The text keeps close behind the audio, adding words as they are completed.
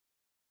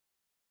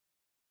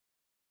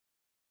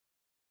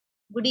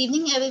Good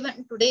evening,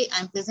 everyone. Today,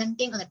 I'm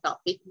presenting on the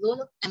topic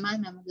role of MR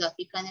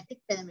mammography kinetic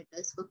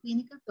parameters for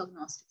clinical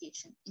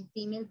prognostication in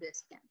female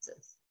breast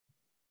cancers.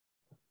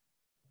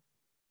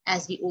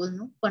 As we all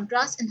know,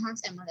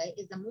 contrast-enhanced MRI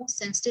is the most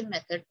sensitive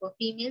method for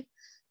female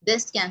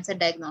breast cancer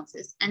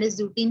diagnosis and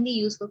is routinely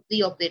used for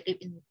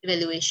preoperative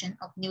evaluation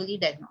of newly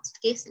diagnosed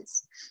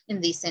cases. In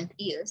recent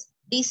years,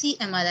 DC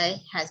MRI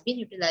has been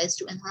utilized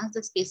to enhance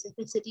the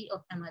specificity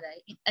of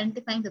MRI in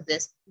identifying the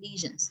breast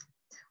lesions.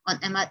 On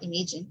MR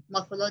imaging,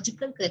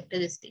 morphological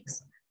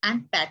characteristics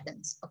and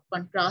patterns of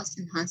contrast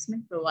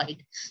enhancement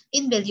provide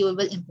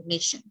invaluable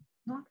information,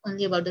 not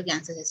only about the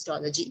cancer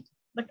histology,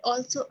 but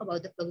also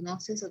about the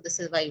prognosis of the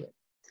survival.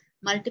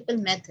 Multiple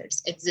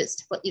methods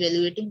exist for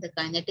evaluating the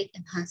kinetic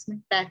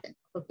enhancement pattern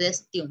of a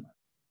breast tumor.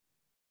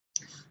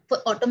 For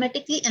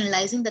automatically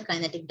analyzing the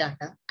kinetic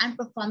data and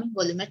performing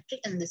volumetric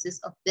analysis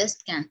of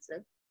breast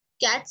cancer,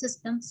 CAD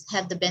systems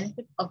have the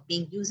benefit of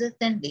being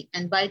user-friendly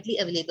and widely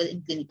available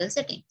in clinical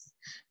settings.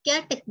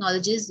 CAD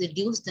technologies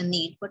reduce the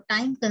need for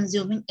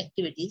time-consuming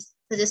activities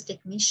such as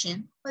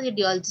technician or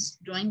radiologist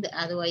drawing the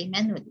ROI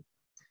manually.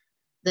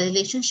 The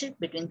relationship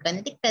between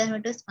kinetic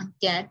parameters on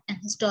CAD and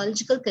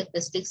histological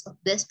characteristics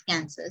of breast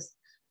cancers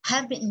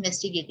have been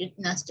investigated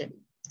in our study.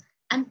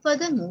 And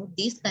furthermore,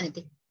 these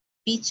kinetic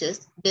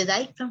features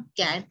derived from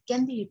CAD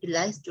can be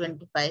utilized to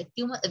identify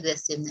tumor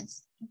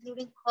aggressiveness,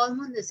 including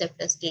hormone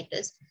receptor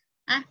status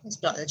and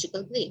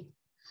histological grade.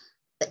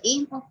 The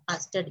aim of our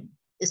study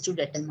is to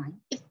determine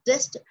if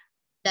breast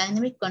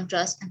dynamic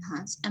contrast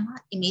enhanced MR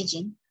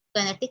imaging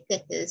kinetic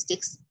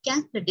characteristics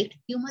can predict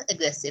tumor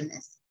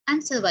aggressiveness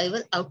and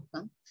survival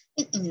outcome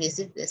in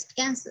invasive breast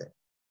cancer.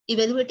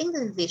 Evaluating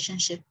the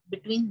relationship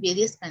between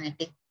various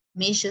kinetic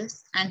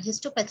measures and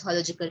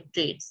histopathological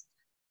traits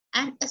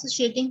and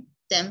associating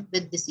them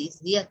with disease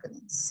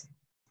reoccurrence.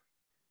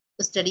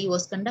 The study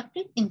was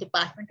conducted in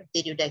Department of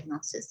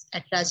Radiodiagnosis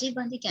at Rajiv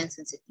Gandhi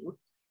Cancer Institute,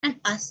 and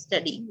our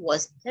study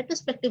was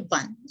retrospective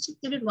 1, which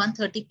included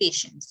 130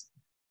 patients.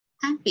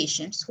 And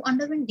patients who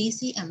underwent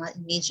DC MR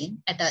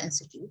imaging at our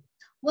institute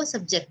were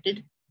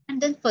subjected and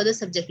then further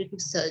subjected to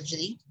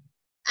surgery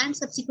and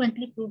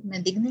subsequently proved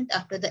malignant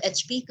after the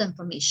HP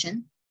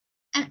confirmation,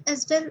 and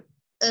as well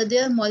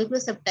their molecular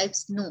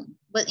subtypes known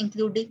were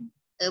included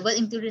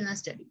in our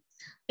study.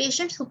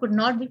 Patients who could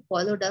not be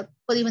followed up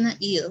for even a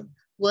year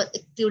were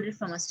excluded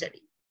from a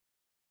study.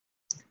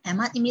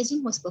 MR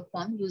imaging was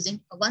performed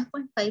using a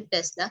 1.5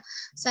 Tesla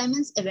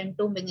Siemens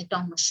Evento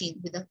magnetron machine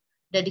with a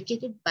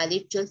dedicated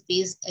bilateral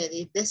phase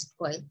array breast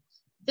coil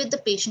with the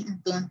patient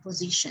in prone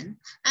position,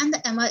 and the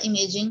MR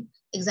imaging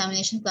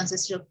examination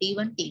consisted of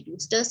T1,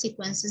 T2, stir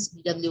sequences,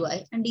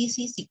 BWI, and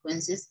DC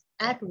sequences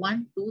at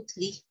 1, 2,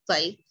 3,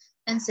 5,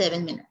 and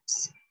 7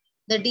 minutes.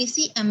 The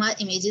DC MR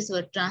images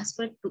were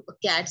transferred to a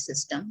CAD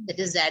system, that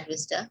is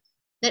RadVista,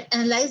 that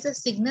analyzed the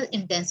signal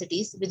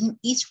intensities within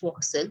each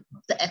voxel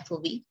of the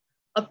FOV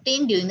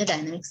obtained during the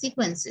dynamic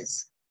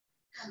sequences.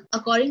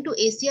 According to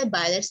ACR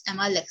Byler's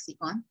MR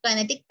lexicon,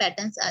 kinetic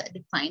patterns are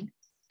defined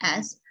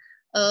as,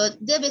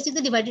 they're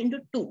basically divided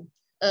into two,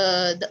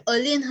 the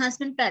early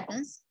enhancement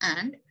patterns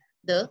and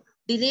the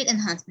delayed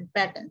enhancement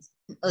patterns.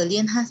 In early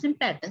enhancement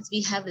patterns,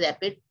 we have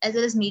rapid as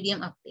well as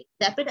medium uptake.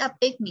 Rapid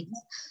uptake means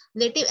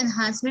relative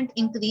enhancement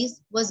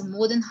increase was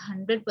more than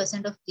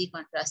 100% of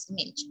pre-contrast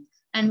image,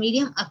 and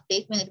medium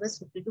uptake when it was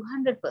 50 to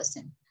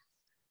 100%.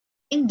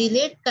 In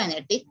delayed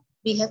kinetic,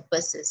 we have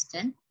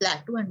persistent,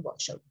 plateau, and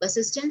washout.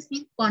 Persistence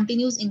means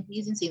continuous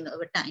increase in signal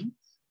over time.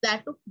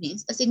 Plateau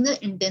means a signal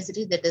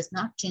intensity that does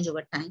not change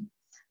over time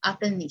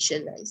after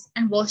initial rise,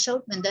 and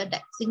washout when the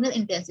signal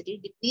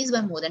intensity decreases by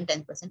more than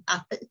 10%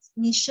 after its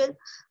initial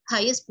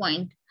highest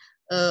point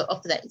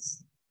of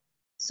rise.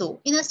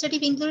 So in a study,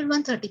 we included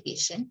 130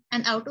 patients,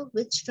 and out of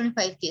which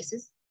 25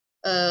 cases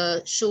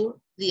show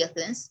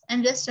reoccurrence,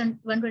 and rest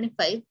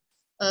 125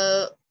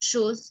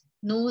 shows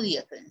no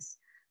reoccurrence.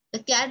 The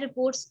CAD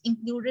reports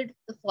included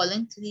the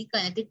following 3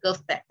 kinetic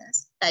curve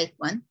patterns: type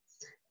 1,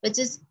 which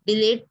is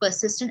delayed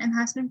persistent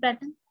enhancement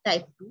pattern;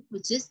 type 2,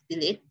 which is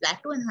delayed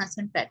plateau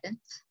enhancement pattern;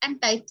 and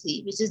type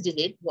 3, which is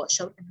delayed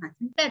washout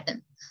enhancement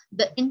pattern.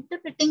 The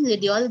interpreting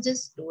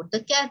radiologist wrote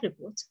the CAD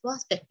reports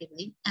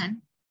prospectively,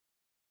 and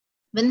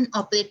when an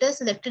operator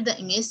selected the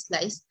image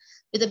slice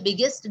with the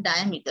biggest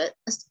diameter,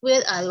 a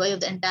square ROI of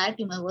the entire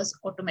tumor was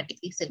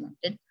automatically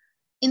segmented.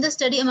 In the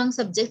study among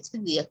subjects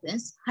with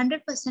reoccurrence,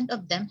 100%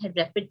 of them had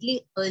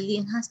rapidly early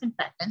enhancement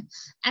pattern,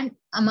 and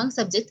among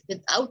subjects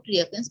without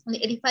reoccurrence, only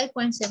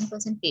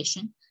 85.7%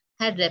 patients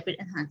had rapid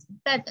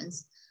enhancement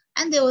patterns,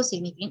 and there was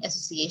significant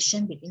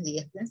association between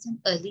reoccurrence and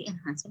early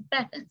enhancement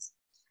patterns,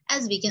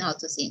 as we can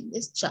also see in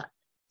this chart.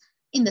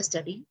 In the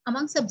study,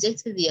 among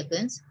subjects with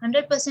reoccurrence,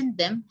 100% of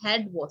them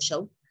had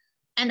washout,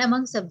 and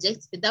among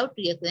subjects without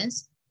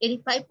reoccurrence,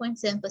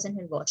 85.7%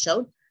 had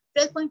washout,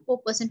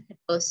 12.4% had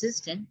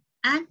persistent,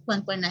 and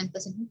 1.9%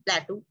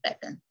 plateau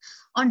pattern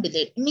on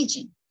delayed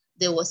imaging.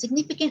 there was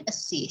significant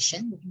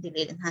association between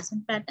delayed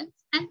enhancement patterns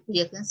and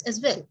reoccurrence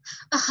as well.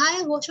 A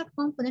higher washout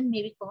component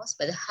may be caused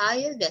by the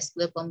higher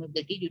vascular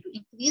permeability due to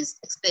increased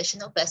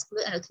expression of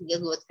vascular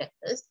endothelial growth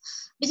factors,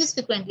 which is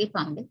frequently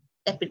found in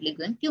rapidly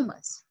growing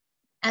tumors,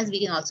 as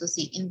we can also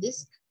see in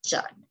this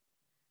chart.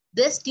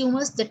 These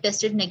tumors that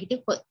tested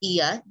negative for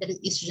ER, that is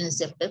estrogen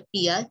receptor,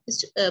 PR,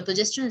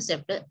 progesterone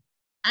receptor,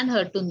 and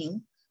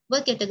HER2/neu, were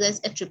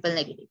categorized as triple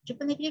negative.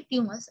 Triple negative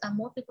tumors are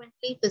more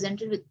frequently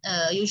presented with,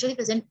 usually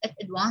present at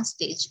advanced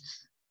stage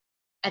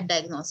at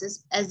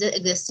diagnosis as the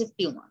aggressive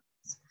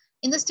tumors.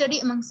 In the study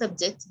among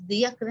subjects,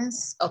 the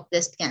occurrence of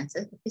breast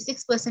cancer,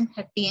 56%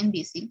 had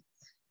TNBC,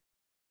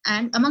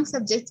 and among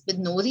subjects with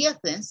no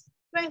reoccurrence,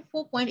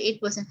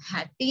 24.8%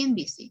 had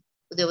TNBC.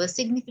 So there was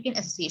significant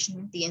association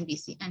with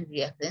TNBC and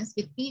reoccurrence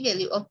with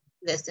p-value of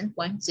less than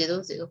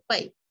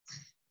 0.005.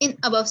 In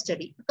above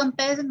study, a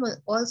comparison was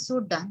also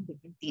done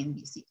between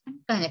TNBC and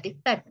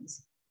kinetic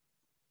patterns.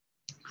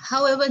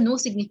 However, no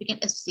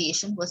significant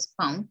association was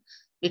found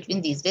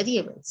between these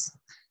variables.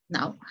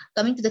 Now,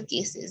 coming to the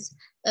cases,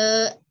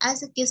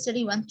 as a case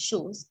study 1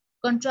 shows,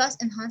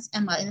 contrast-enhanced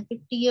MR in a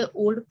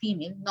 50-year-old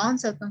female,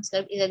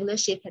 non-circumscribed irregular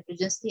shape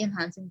heterogeneously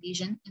enhancing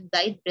lesion in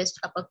right breast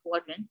upper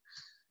quadrant.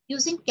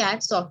 Using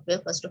CAD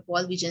software, first of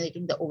all, we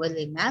generating the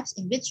overlay maps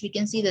in which we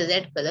can see the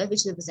red color,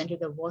 which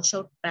represented the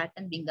washout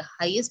pattern being the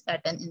highest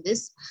pattern in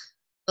this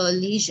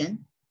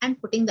lesion.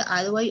 And putting the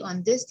ROI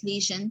on this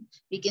lesion,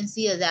 we can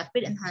see a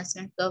rapid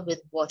enhancement curve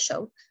with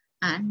washout.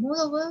 And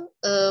moreover,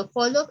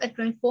 follow-up at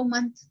 24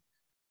 months,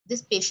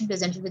 this patient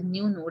presented with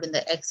new node in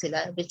the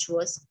axilla, which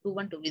was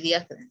proven to be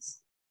reoccurrence.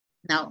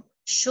 Now,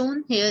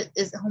 shown here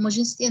is a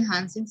homogeneously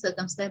enhancing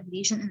circumscribed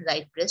lesion in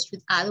right breast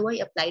with ROI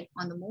applied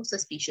on the most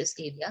suspicious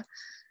area.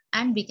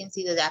 And we can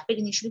see the rapid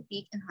initial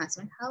peak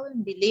enhancement, how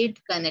in delayed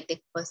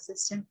kinetic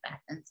persistent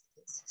patterns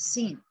is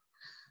seen.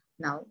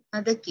 Now,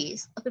 another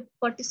case of a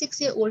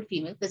 46-year-old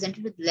female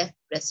presented with left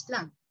breast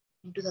lung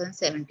in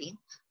 2017,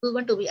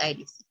 proven to be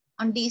IDC.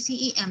 On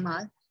DCE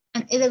MR,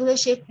 an irregular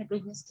shaped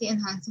heterogeneously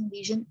enhancing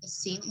lesion is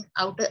seen in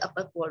outer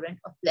upper quadrant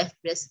of left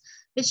breast,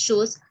 which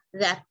shows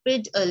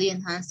rapid early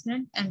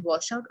enhancement and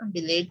washout on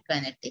delayed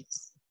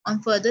kinetics.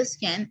 On further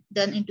scan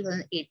done in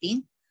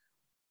 2018,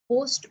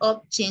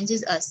 post-op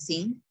changes are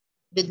seen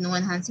with no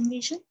enhancing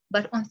lesion,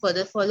 but on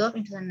further follow-up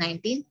in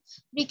 2019,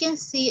 we can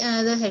see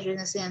another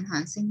heterogeneously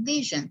enhancing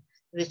lesion,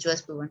 which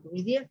was proven to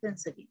be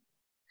reoccurrence again.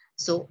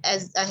 So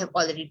as I have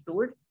already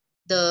told,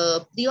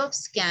 the pre-op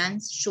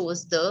scans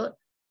shows the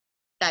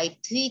type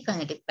 3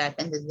 kinetic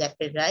pattern with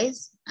rapid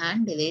rise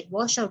and delayed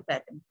washout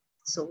pattern.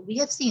 So we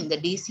have seen the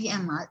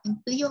DCMR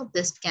in pre-op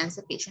breast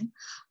cancer patient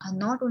are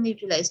not only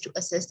utilized to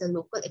assess the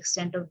local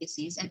extent of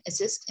disease and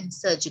assist in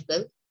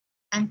surgical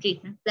and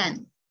treatment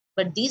planning,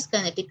 but these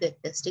kinetic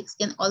characteristics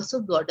can also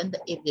broaden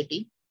the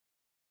ability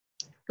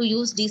to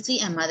use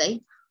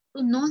DCMRI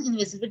to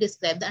non-invasively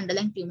describe the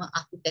underlying tumor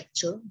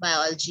architecture,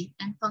 biology,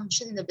 and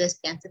function in the breast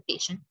cancer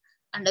patient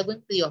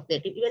undergoing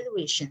preoperative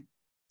evaluation.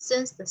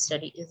 Since the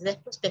study is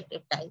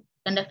retrospective type,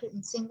 conducted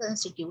in single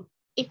institute,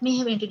 it may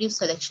have introduced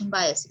selection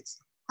biases.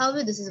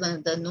 However, this is one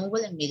of the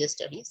novel and major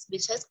studies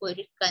which has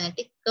correlated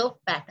kinetic curve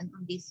pattern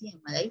on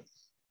DCMRI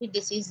with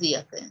disease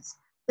reoccurrence.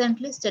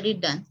 Currently, study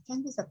done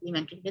can be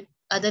supplemented with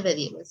other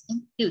variables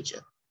in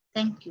future.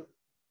 Thank you.